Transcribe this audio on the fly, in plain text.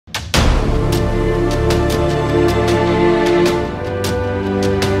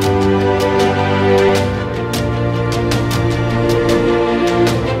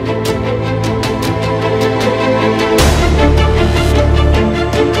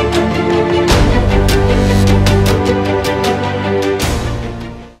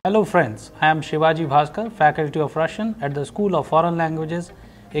Hello friends, I am Shivaji Bhaskar, Faculty of Russian at the School of Foreign Languages,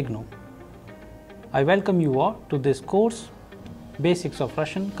 IGNOU. I welcome you all to this course, Basics of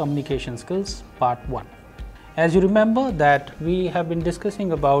Russian Communication Skills, Part 1. As you remember that we have been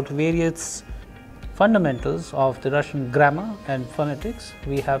discussing about various fundamentals of the Russian grammar and phonetics.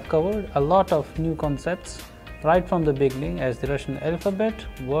 We have covered a lot of new concepts right from the beginning as the Russian alphabet,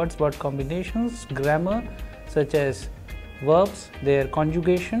 words, word combinations, grammar such as verbs, their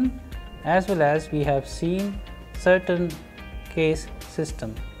conjugation, as well as we have seen certain case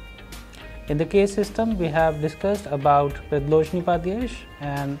system. In the case system, we have discussed about предложный падеж,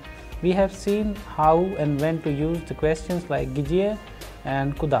 and we have seen how and when to use the questions like где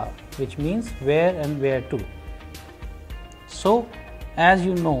and куда, which means where and where to. So, as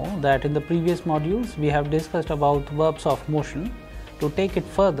you know that in the previous modules we have discussed about verbs of motion. To take it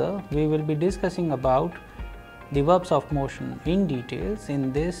further, we will be discussing about the verbs of motion in details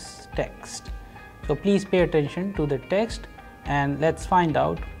in this text. So please pay attention to the text and let's find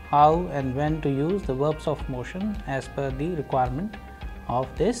out how and when to use the verbs of motion as per the requirement of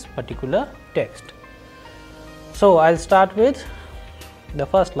this particular text. So I'll start with the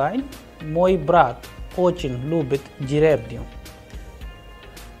first line. Мой брат очень любит деревню.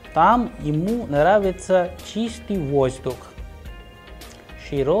 Там ему нравится чистый воздух,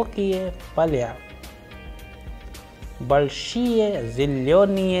 широкие поля, большие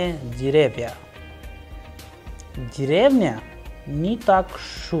зеленые деревья. Деревня не так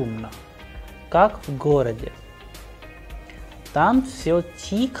шумно, как в городе. Там все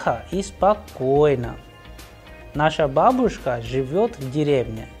тихо и спокойно. Наша бабушка живет в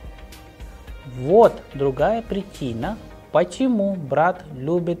деревне. Вот другая причина, почему брат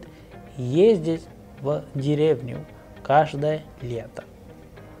любит ездить в деревню каждое лето.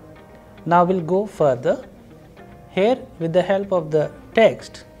 Now we'll go further. Here, with the help of the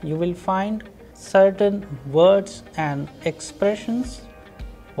text, you will find certain words and expressions,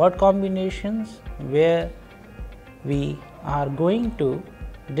 word combinations, where we are going to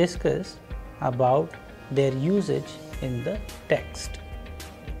discuss about their usage in the text.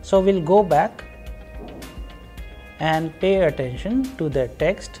 So, we'll go back and pay attention to the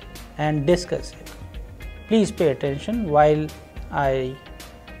text and discuss it. Please pay attention while I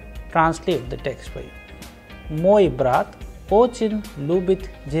translate the text for you. Мой брат очень любит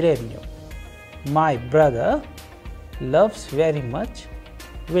деревню. My brother loves very much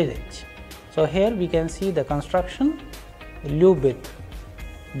village. So here we can see the construction любит,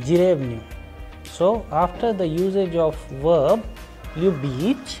 деревню. So after the usage of verb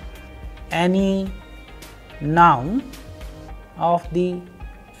любить, any noun of the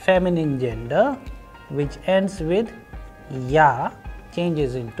feminine gender which ends with ya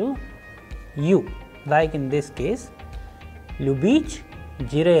changes into you. Like in this case, любить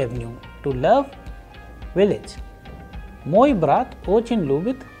деревню, to love village. Мой брат очень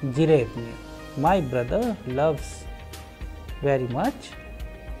любит деревню. My brother loves very much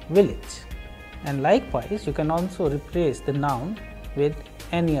village. And likewise, you can also replace the noun with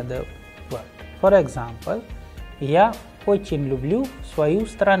any other word. For example, я очень люблю свою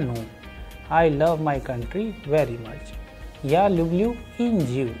страну. I love my country very much. Я люблю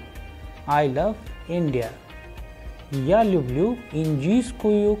Индию. I love India. Я люблю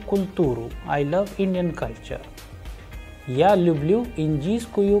индийскую культуру. I love Indian culture. Я люблю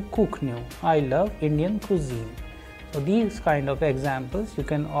индийскую кухню. I love Indian cuisine. So these kind of examples you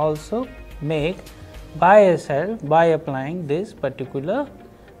can also make by yourself by applying this particular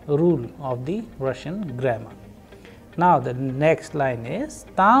rule of the Russian grammar. Now the next line is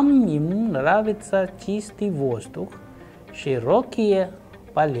там ему нравится чистый воздух, широкие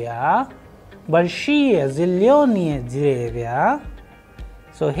поля, большие зеленые деревья.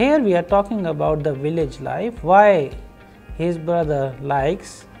 So here we are talking about the village life. Why his brother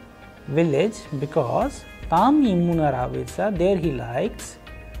likes village? Because там ему нравится, there he likes,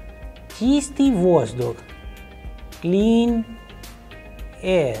 чистый воздух, clean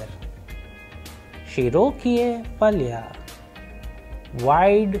air, широкие поля,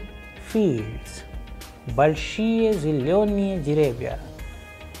 wide fields, большие зеленые деревья,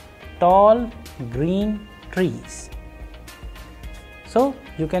 tall green trees. So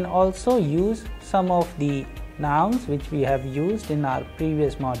you can also use some of the nouns which we have used in our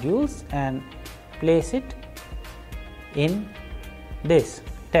previous modules and place it in this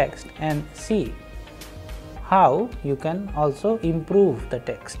text and see how you can also improve the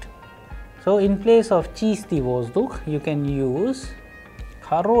text. So in place of чистый воздух, you can use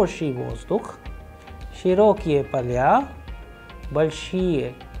хороший воздух, широкие поля,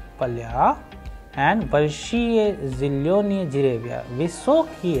 большие поля, and большие зеленые деревья,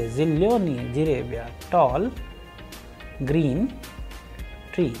 высокие зеленые деревья, tall green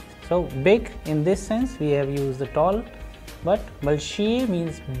trees. So big, in this sense we have used the tall, but большие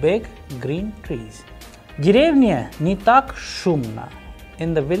means big green trees. Деревня не так шумно.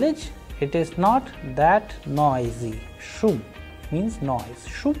 In the village it is not that noisy. Шум means noise.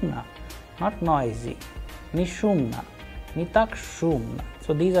 Шумно, not noisy. Не шумно, не так шумно.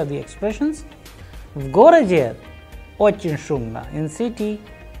 So these are the expressions. В городе очень шумно. In city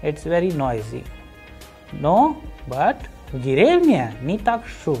it's very noisy. No, but в деревне не так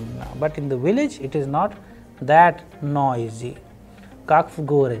шумно. But in the village it is not that noisy. Как в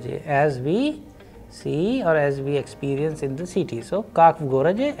городе, as we see or as we experience in the city. So как в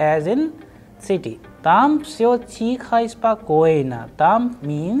городе, as in city. Там все тихо и спокойно. Там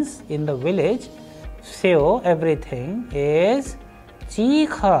means in the village, все, everything is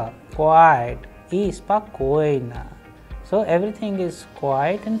тихо, quiet и спокойно. So everything is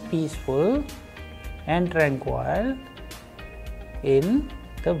quiet and peaceful and tranquil in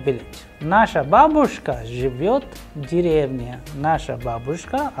the village. Наша бабушка живет в деревне. Наша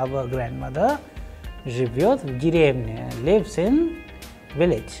бабушка, our grandmother, живет в деревне, lives in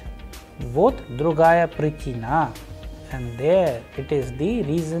village. Вот другая причина. And there it is the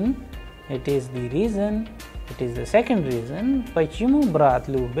reason, it is the second reason, почему брат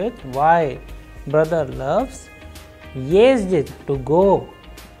любит, why brother loves, ездить, to go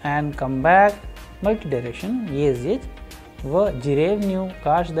and come back, multi-direction, ездить в деревню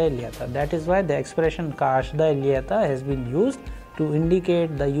каждое лето. That is why the expression каждое лето has been used to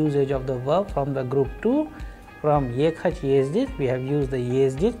indicate the usage of the verb from the group 2. From ехать, ездить, we have used the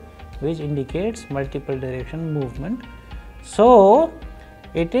ездить, which indicates multiple direction movement. So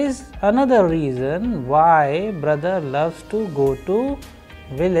it is another reason why brother loves to go to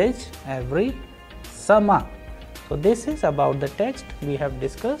village every summer. So this is about the text we have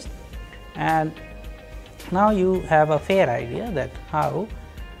discussed, and now you have a fair idea that how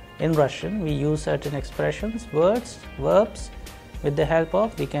in Russian we use certain expressions, words, verbs. With the help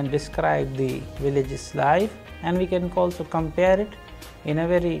of, we can describe the village's life, and we can also compare it in a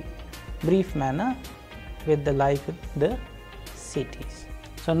very brief manner with the life in the cities.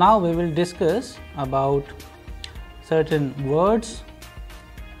 So now we will discuss about certain words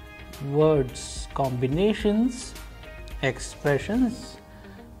combinations, expressions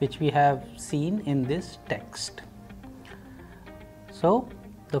which we have seen in this text. So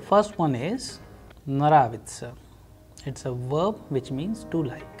the first one is нравится. It's a verb which means to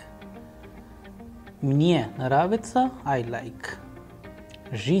like. Мне нравится, I like.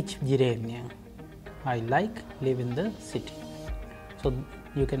 Жить в деревне. I like, live in the city. So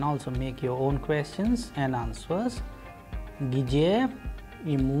you can also make your own questions and answers. Где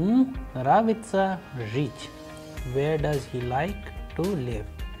ему нравится жить? Where does he like to live?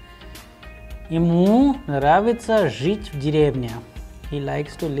 Ему нравится жить в деревне. He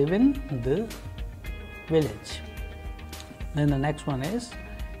likes to live in the village. Then the next one is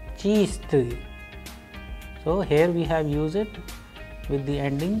чистый. So here we have used it with the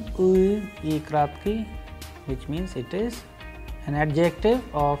ending и краткий, which means it is an adjective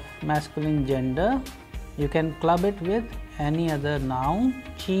of masculine gender. You can club it with any other noun.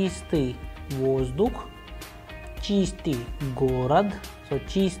 Чистый воздух, чистый город. So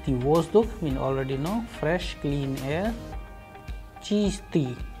чистый воздух, we already know, fresh clean air.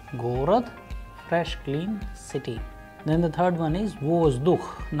 Чистый город, fresh clean city. Then the third one is воздух,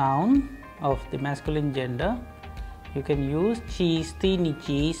 noun of the masculine gender. You can use чистый,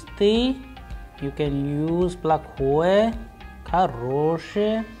 нечистый. You can use плохое,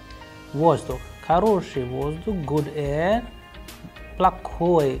 хорошее. Воздух, хороший воздух, good air.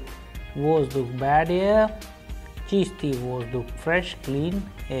 Плохой воздух, bad air. Чистый воздух, fresh clean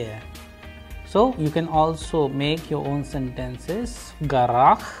air. So you can also make your own sentences. В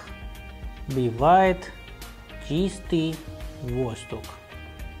горах бывает чистый воздух.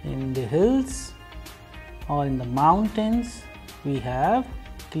 In the hills or in the mountains we have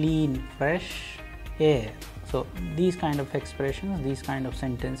clean, fresh air. So these kind of expressions, these kind of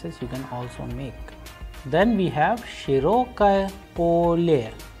sentences you can also make. Then we have широкое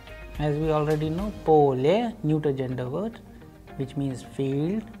поле. As we already know, поле, neuter gender word, which means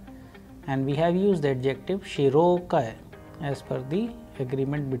field, and we have used the adjective широкое as per the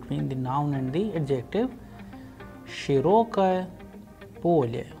agreement between the noun and the adjective. Широкое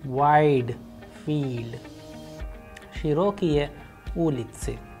поле, wide field. Широкие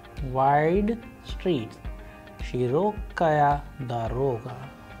улицы, wide streets. Широкая дорога,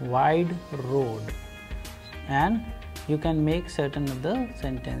 wide road. And you can make certain other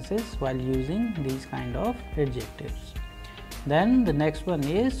sentences while using these kind of adjectives. Then the next one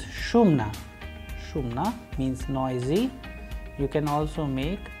is shumna. Shumna means noisy. You can also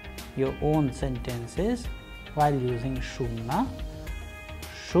make your own sentences while using shumna.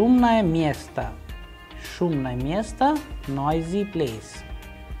 Шумное место. Шумное место, noisy place.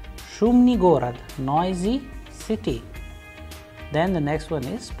 Шумный город, noisy city. Then the next one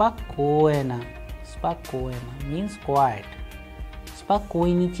is спокойно. Спокойно means quiet.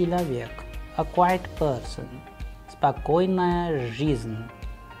 Спокойный человек, a quiet person. Спокойная жизнь,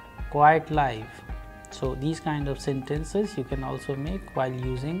 quiet life. So these kind of sentences you can also make while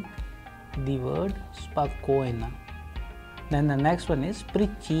using the word спокойно. Then the next one is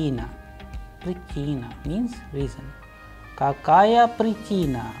причина. Причина means reason. Какая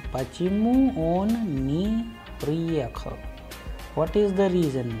причина? Почему он не приехал? What is the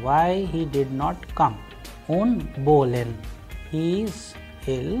reason why he did not come? Он болен. He is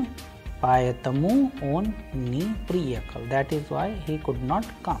ill. Поэтому он не приехал. That is why he could not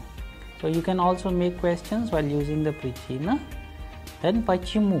come. So you can also make questions while using the причина. Then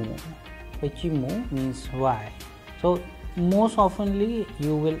почему. Почему means why. So most oftenly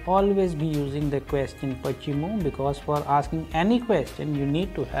you will always be using the question почему, because for asking any question you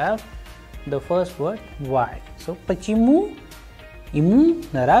need to have the first word why. So почему ему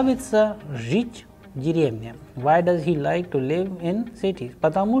нравится жить в деревне? Why does he like to live in cities?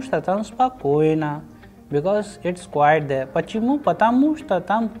 Потому что там спокойно, because it's quiet there. почему? Потому что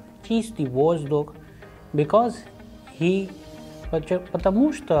там чистый воздух, because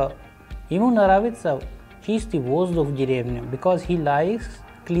потому что ему нравится чистый воздух в деревне, because he likes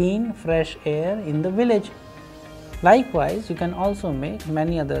clean fresh air in the village. Likewise, you can also make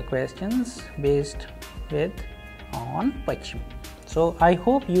many other questions based on почему. So I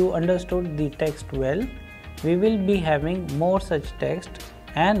hope you understood the text well. We will be having more such text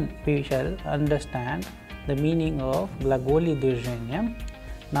and we shall understand the meaning of глаголи движения.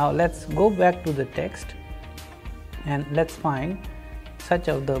 Now let's go back to the text and let's find such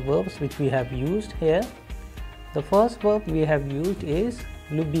of the verbs which we have used here. The first verb we have used is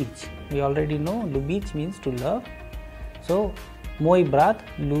любить. We already know любить means to love. So, мой брат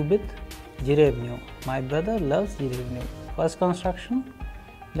любит деревню. My brother loves деревню. First construction.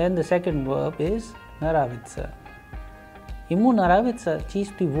 Then the second verb is нравится. Ему нравится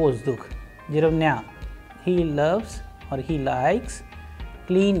чистый воздух. Деревня. He loves or he likes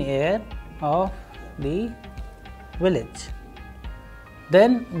clean air of the village.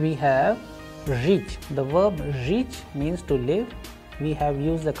 Then we have жить. The verb жить means to live. We have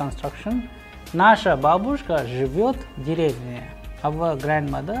used the construction. Наша бабушка живет в деревне. Our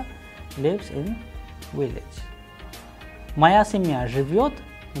grandmother lives in village. Моя семья живет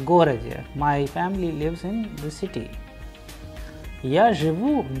в городе. My family lives in the city. Я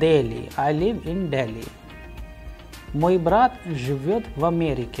живу в Дели. I live in Delhi. Мой брат живет в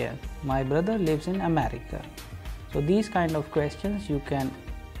Америке. My brother lives in America. So these kind of questions you can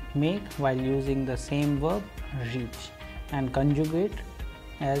make while using the same verb жить and conjugate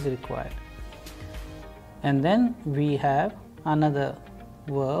as required. And then we have another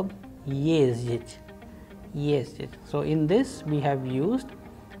verb ездить. Ездить. So in this we have used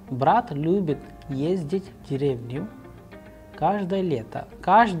брат любит ездить в деревню каждое лето.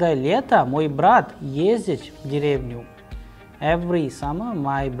 Каждое лето мой брат ездит в деревню. Every summer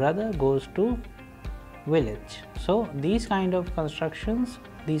my brother goes to village. So these kind of constructions,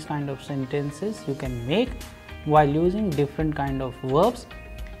 these kind of sentences you can make while using different kind of verbs.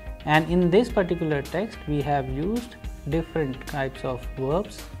 And in this particular text we have used different types of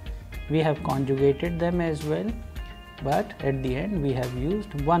verbs. We have conjugated them as well, but at the end we have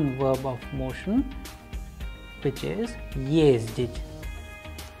used one verb of motion, which is ездить,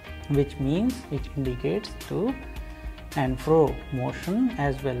 which means it indicates to and fro motion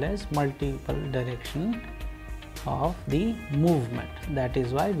as well as multiple direction of the movement. That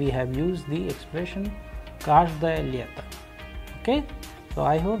is why we have used the expression каждое лето. Okay, so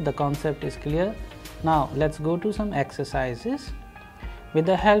I hope the concept is clear. Now let's go to some exercises. With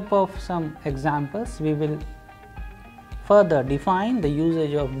the help of some examples, we will further define the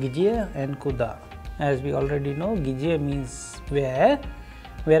usage of где and куда. As we already know, где means where,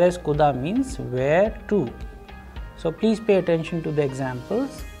 whereas куда means where to. So please pay attention to the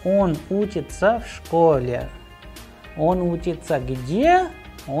examples. Он учится в школе. Он учится где?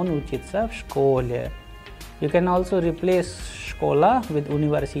 Он учится в школе. You can also replace школа with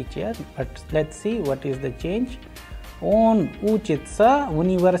университет, but let's see what is the change. Он учится в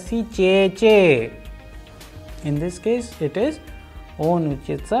университете. In this case, it is он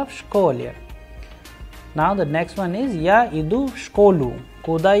учится в школе. Now the next one is ya idu shkolu.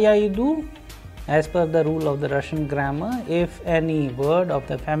 Kuda ya idu. As per the rule of the Russian grammar, if any word of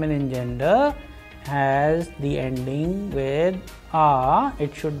the feminine gender has the ending with a,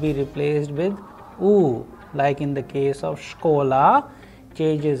 it should be replaced with u. Like in the case of shkola,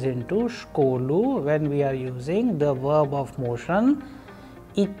 changes into shkolu when we are using the verb of motion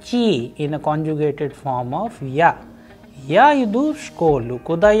ichi in a conjugated form of ya. Ya idu shkolu.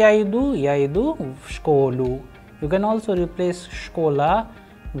 Kuda ya idu shkolu. You can also replace shkola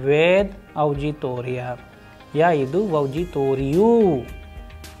with auditoria. Ya idu auditoriu.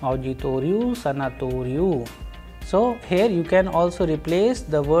 Auditoriu, sanatoriu. So here you can also replace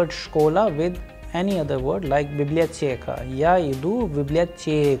the word shkola with any other word like biblioteka. Ya idu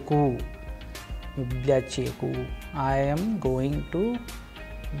biblioteku. Biblioteku. I am going to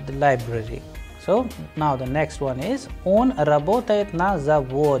the library. So now the next one is on работает на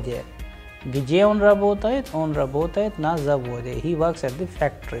заводе. Где он работает? Он работает на заводе. He works at the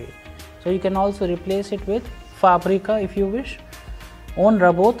factory. So you can also replace it with фабрика if you wish. Он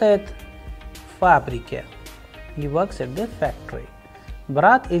работает в фабрике. He works at the factory.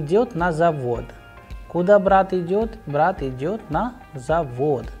 Брат идет на завод. Куда брат идет? Брат идет на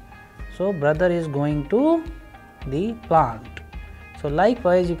завод. So brother is going to the plant. So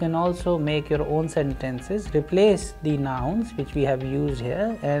likewise you can also make your own sentences, replace the nouns which we have used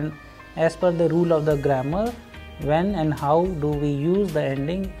here, and as per the rule of the grammar, when and how do we use the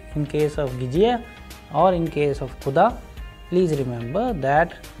ending in case of gijia or in case of kuda. Please remember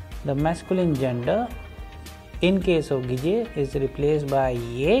that the masculine gender in case of gijia is replaced by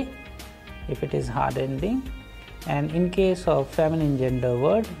ye if it is hard ending, and in case of feminine gender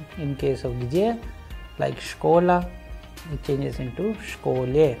word, in case of gijia like shkola, it changes into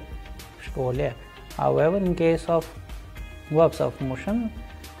shkole. Shkole. However, in case of verbs of motion,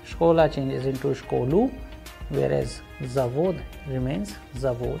 shkola changes into shkolu, whereas zavod remains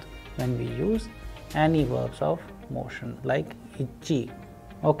zavod when we use any verbs of motion like ichi.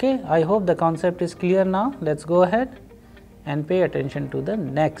 Okay, I hope the concept is clear now. Let's go ahead and pay attention to the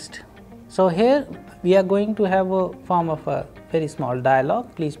next. So here we are going to have a form of a very small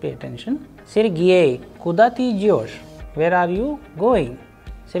dialogue. Please pay attention. Sergey, kuda ty idешь? Where are you going?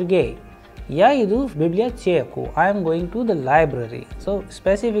 Sergey, я иду в библиотеку. I am going to the library. So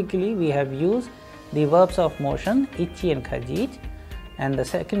specifically we have used the verbs of motion идти and ходить, and the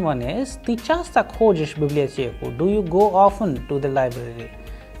second one is ты часто ходишь в библиотеку? Do you go often to the library?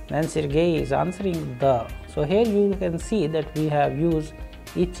 Then Sergey is answering the. So here you can see that we have used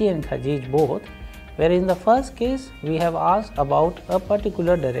идти and ходить both, where in the first case we have asked about a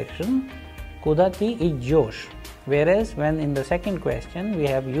particular direction, куда ты идешь, whereas when in the second question we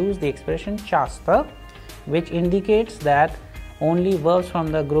have used the expression часто, which indicates that only verbs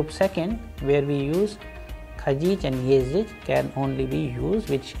from the group second, where we use ходить and ездить, can only be used,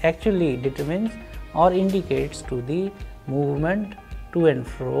 which actually determines or indicates to the movement to and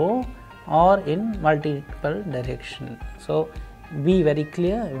fro or in multiple direction. So be very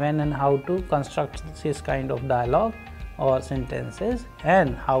clear when and how to construct this kind of dialogue or sentences,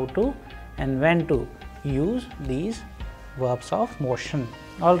 and how to and when to use these verbs of motion.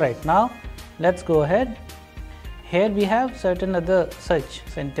 Alright, now let's go ahead. Here we have certain other such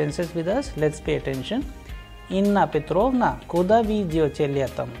sentences with us. Let's pay attention. Inna Petrovna, куда вы идете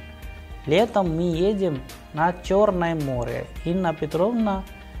летом? Летом мы едем на Черное море. Inna Petrovna,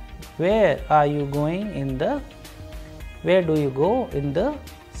 where are you going in the, where do you go in the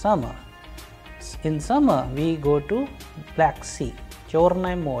summer? In summer we go to Black Sea,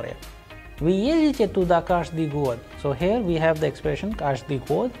 Черное море. Вы едете туда каждый год. So here we have the expression каждый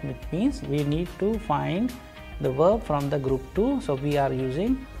год, which means we need to find the verb from the group 2. So we are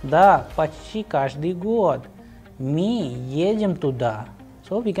using да, почти каждый год. Мы едем туда.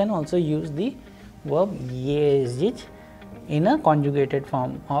 So we can also use the verb ездить in a conjugated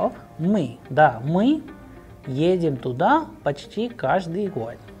form of мы. Да, мы едем туда почти каждый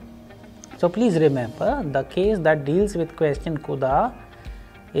год. So please remember, the case that deals with question куда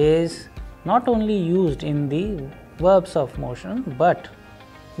is not only used in the verbs of motion, but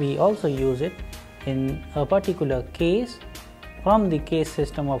we also use it in a particular case from the case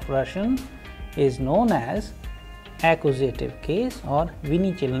system of Russian, is known as accusative case or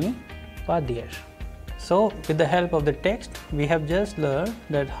vinichilny padyash. So with the help of the text, we have just learned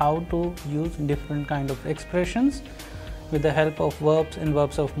that how to use different kind of expressions with the help of verbs and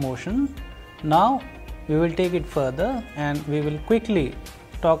verbs of motion. Now we will take it further and we will quickly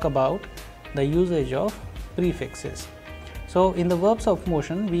talk about the usage of prefixes. So in the verbs of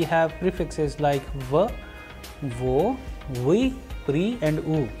motion we have prefixes like v, vo, vi, pri and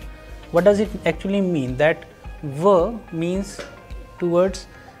u. What does it actually mean? That V means towards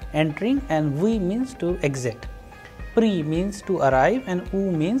entering and V means to exit. Pre means to arrive and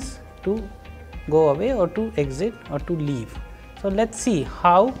U means to go away or to exit or to leave. So let's see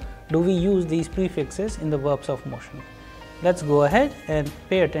how do we use these prefixes in the verbs of motion. Let's go ahead and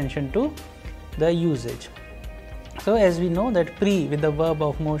pay attention to the usage. So as we know that pre with the verb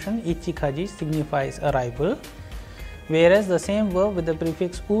of motion ichi khaji signifies arrival, whereas the same verb with the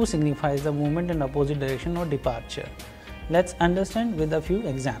prefix u signifies the movement in opposite direction or departure. Let's understand with a few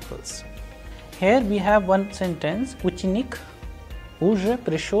examples. Here we have one sentence, Uchinik уже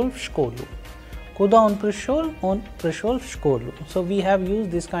пришел в школу. Куда он пришел? Он пришел в школу. So we have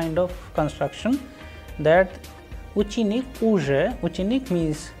used this kind of construction that Uchinik уже, Uchinik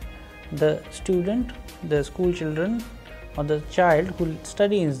means the student, the school children or the child who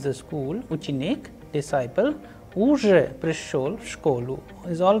studies in the school, Uchinik, disciple, уже пришел в школу,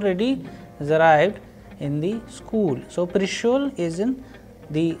 is already arrived in the school. So пришел is in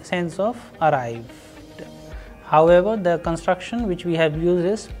the sense of arrived. However, the construction which we have used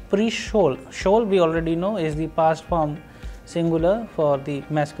is prishol. Shol we already know is the past form singular for the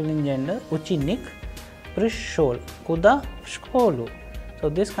masculine gender. Uchinik, prishol, kuda shkolu. So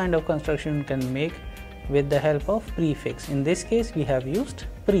this kind of construction you can make with the help of prefix. In this case, we have used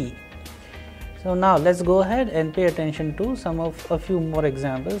pre. So now let's go ahead and pay attention to a few more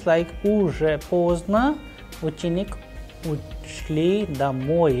examples like уже поздно, ученик ушли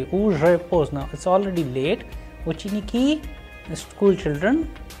домой, уже поздно, it's already late. Ученики, school children,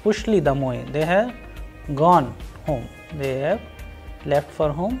 ушли домой, they have gone home, they have left for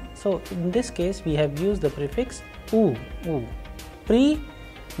home. So in this case we have used the prefix u. Pre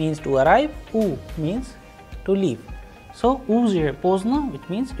means to arrive, u means to leave. So уже поздно, which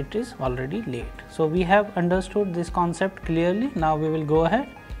means it is already late. So we have understood this concept clearly. Now we will go ahead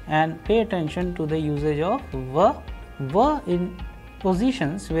and pay attention to the usage of v. V in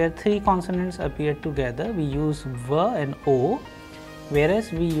positions where three consonants appear together, we use v and o,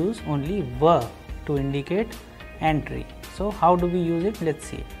 whereas we use only v to indicate entry. So how do we use it? Let's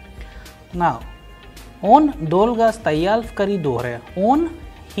see. Now, on dolga стоял в коридоре. On,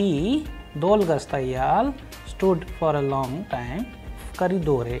 he, долго стоял, stood for a long time, в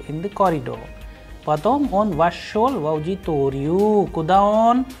коридоре, in the corridor. Потом он вошел в аудиторию. Куда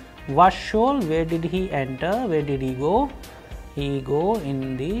он вошел? Where did he enter? Where did he go? He go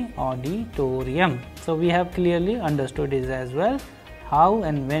in the auditorium. So we have clearly understood this as well, how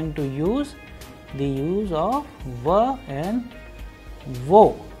and when to use the use of v and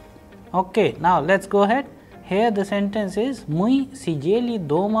vo. Okay, now let's go ahead. Here the sentence is мы сидели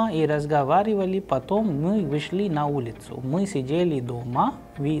дома и разговаривали, потом мы вышли на улицу. Мы сидели дома,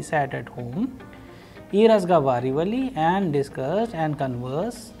 we sat at home, и разговаривали and discussed and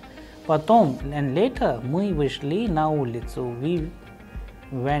conversed. Потом and later мы вышли на улицу, we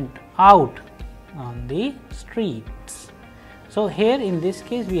went out on the streets. So here in this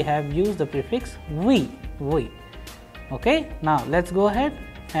case we have used the prefix we. Okay, now let's go ahead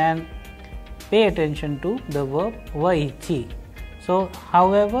and pay attention to the verb vaichi. So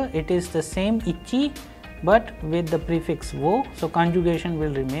however it is the same ichi but with the prefix vo, so conjugation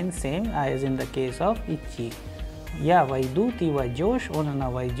will remain same as in the case of ichi. Я войду, ты войдешь, она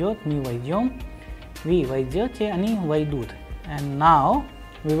войдет, мы войдем, вы войдете, они войдут. And now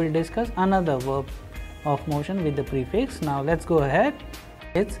we will discuss another verb of motion with the prefix. Now let's go ahead.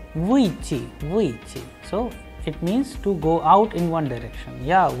 It's выйти. So it means to go out in one direction.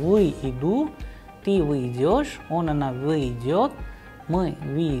 Я выйду, ты выйдешь, она выйдет, мы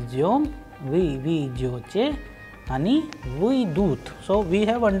выйдем, вы выйдете, они выйдут. So we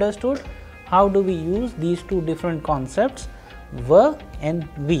have understood how do we use these two different concepts, v and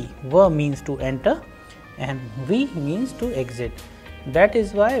v. V means to enter and v means to exit. That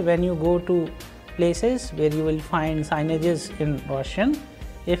is why when you go to places where you will find signages in Russian,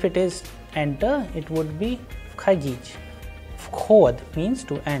 if it is enter, it would be входить. Вход means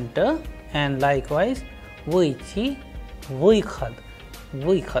to enter, and likewise выйти, выход.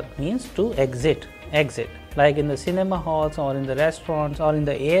 Выход means to exit. Like in the cinema halls or in the restaurants or in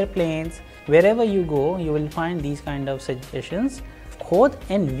the airplanes, wherever you go, you will find these kind of suggestions. Vkhod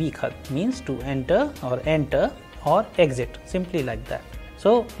and vykhod means to enter or exit, simply like that.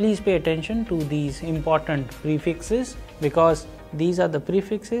 So please pay attention to these important prefixes, because these are the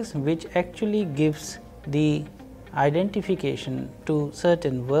prefixes which actually gives the identification to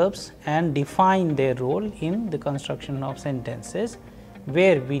certain verbs and define their role in the construction of sentences,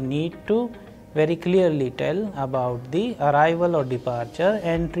 where we need to very clearly tell about the arrival or departure,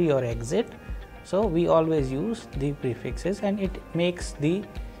 entry or exit. So we always use the prefixes, and it makes the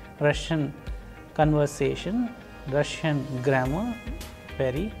Russian conversation, Russian grammar,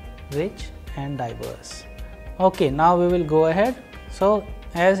 very rich and diverse. Okay, now we will go ahead. So,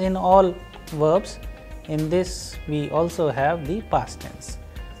 as in all verbs, in this we also have the past tense.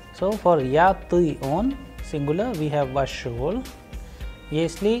 So, for ya tui on singular we have vashol.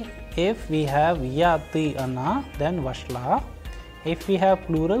 Obviously, if we have ya tui ana, then vashla. If we have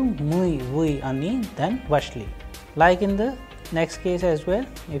plural mui vui ani, then vashli. Like in the next case as well,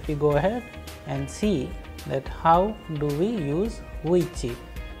 if we go ahead and see that how do we use vuichi.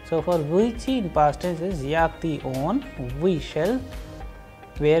 So, for vuichi in past tense is ya tui on, we shall,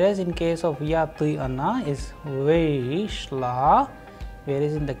 whereas in case of ya tui ana is we shla,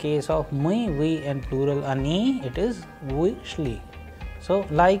 whereas in the case of mui, we and plural ani, it is we shli. So,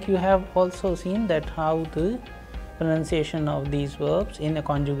 like you have also seen that how the pronunciation of these verbs in a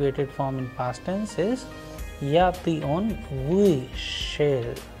conjugated form in past tense is ya tui on, we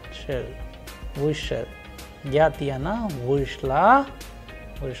shall, we shall, ya tui ana, we shla,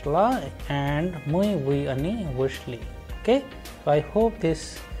 and mui, we ani, we shli. Okay. So, I hope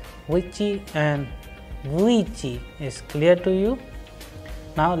this vichi and vuichi is clear to you.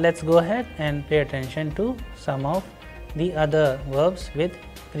 Now, let us go ahead and pay attention to some of the other verbs with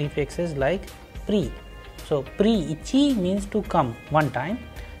prefixes like pri. So, pri-ichi means to come one time.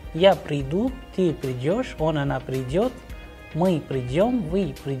 Ya pridu, ti prijosh, on ana prijot, mui prijom,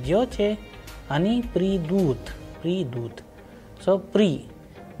 vi prijoche, ani pridut, pridut. So, pri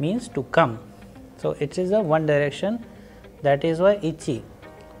means to come. So, it is a one direction. That is why ichi,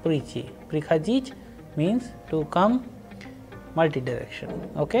 prichi. Prikhajich means to come multi-direction.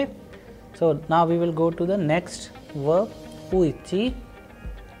 Okay. So, now we will go to the next verb uichi,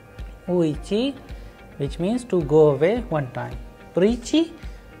 uichi, which means to go away one time. Prichi,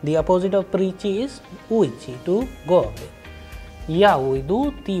 the opposite of prichi is uichi, to go away. Ya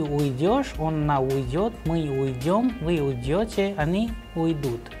uidu, ti uijosh, onna uijot, mui uijom, vi uijoche, ani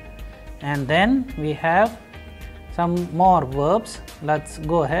uidut. And then we have some more verbs. Let's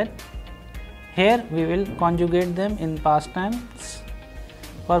go ahead. Here we will conjugate them in past tense.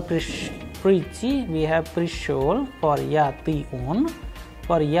 For prichi we have prishol, for ya tui on,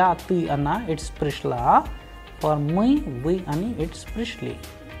 for ya tui ana it's prishla, for mui vi ani it's prishli.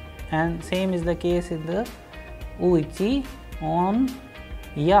 And same is the case in the uichi on,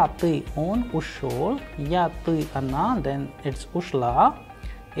 ya tui on ushol, ya tui ana then it's ushla.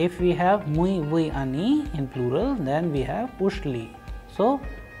 If we have mui vi ani in plural, then we have ushli. So,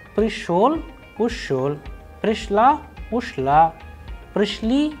 prishol, ushol, prishla, ushla,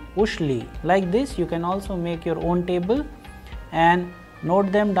 prishli, ushli. Like this, you can also make your own table and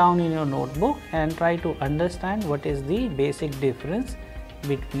note them down in your notebook and try to understand what is the basic difference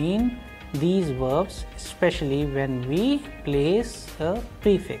between these verbs, especially when we place a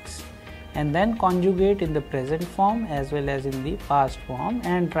prefix, and then conjugate in the present form as well as in the past form,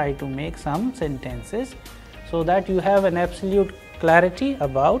 and try to make some sentences so that you have an absolute clarity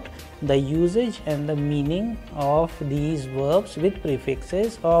about the usage and the meaning of these verbs with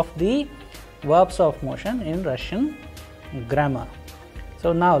prefixes of the verbs of motion in Russian grammar.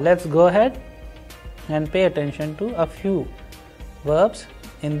 So, now let us go ahead and pay attention to a few verbs.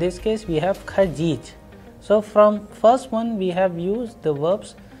 In this case we have khajij. So, from first one we have used the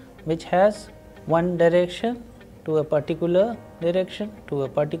verbs which has one direction to a particular direction to a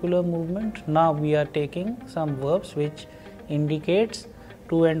particular movement. Now, we are taking some verbs which indicates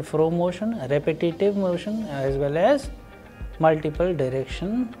to and fro motion, repetitive motion as well as multiple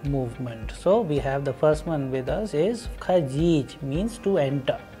direction movement. So, we have the first one with us is khajij, means to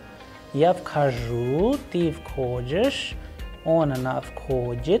enter. Ya vkhaju, ti vkhojish, on ana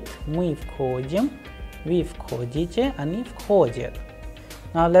vkhojit, mui vkhojim, vi vkhojiche, ani vkhojit.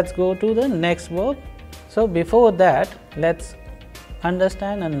 Now, let us go to the next verb. So, before that, let us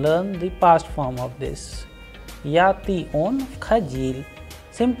understand and learn the past form of this. Ya ti on khajil.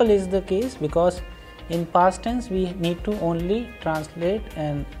 Simple is the case because in past tense we need to only translate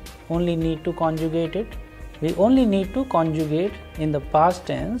and only need to conjugate it. We only need to conjugate in the past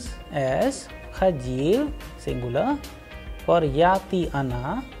tense as khajil singular, for ya ti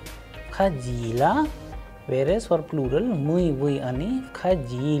ana khajila, whereas for plural mui vi ani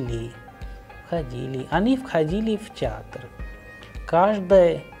khajili, khajili, ani khajili vchatr,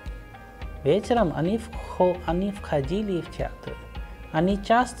 каждый вечером они входили в театр, они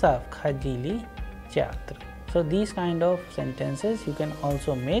часто входили в театр. So, these kind of sentences you can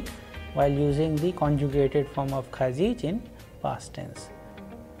also make while using the conjugated form of khajij in past tense.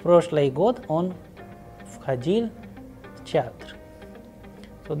 Прошлый год он входил в театр.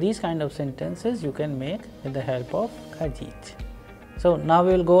 So, these kind of sentences you can make with the help of khajij. So now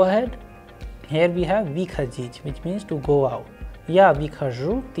we will go ahead. Here we have выходить, which means to go out. Я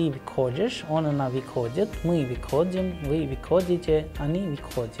выхожу, ты выходишь, он, она выходит, мы выходим, вы выходите, они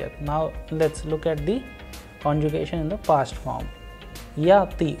выходят. Now let's look at the conjugation in the past form. Я,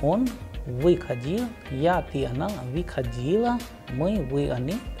 ты, он выходил, я, ты, она выходила, мы, вы,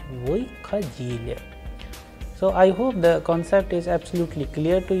 они выходили. So I hope the concept is absolutely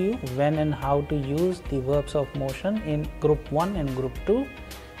clear to you when and how to use the verbs of motion in group 1 and group 2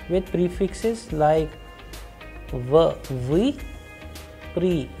 with prefixes like v, вы,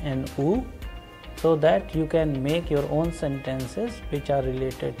 pri and u, so that you can make your own sentences which are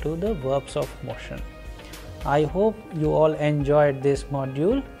related to the verbs of motion. I hope you all enjoyed this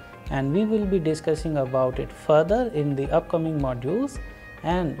module, and we will be discussing about it further in the upcoming modules,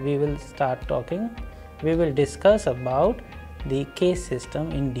 and we will discuss about the case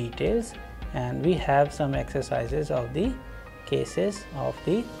system in details, and we have some exercises of the cases of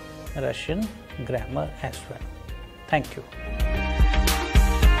the Russian grammar as well. Thank you.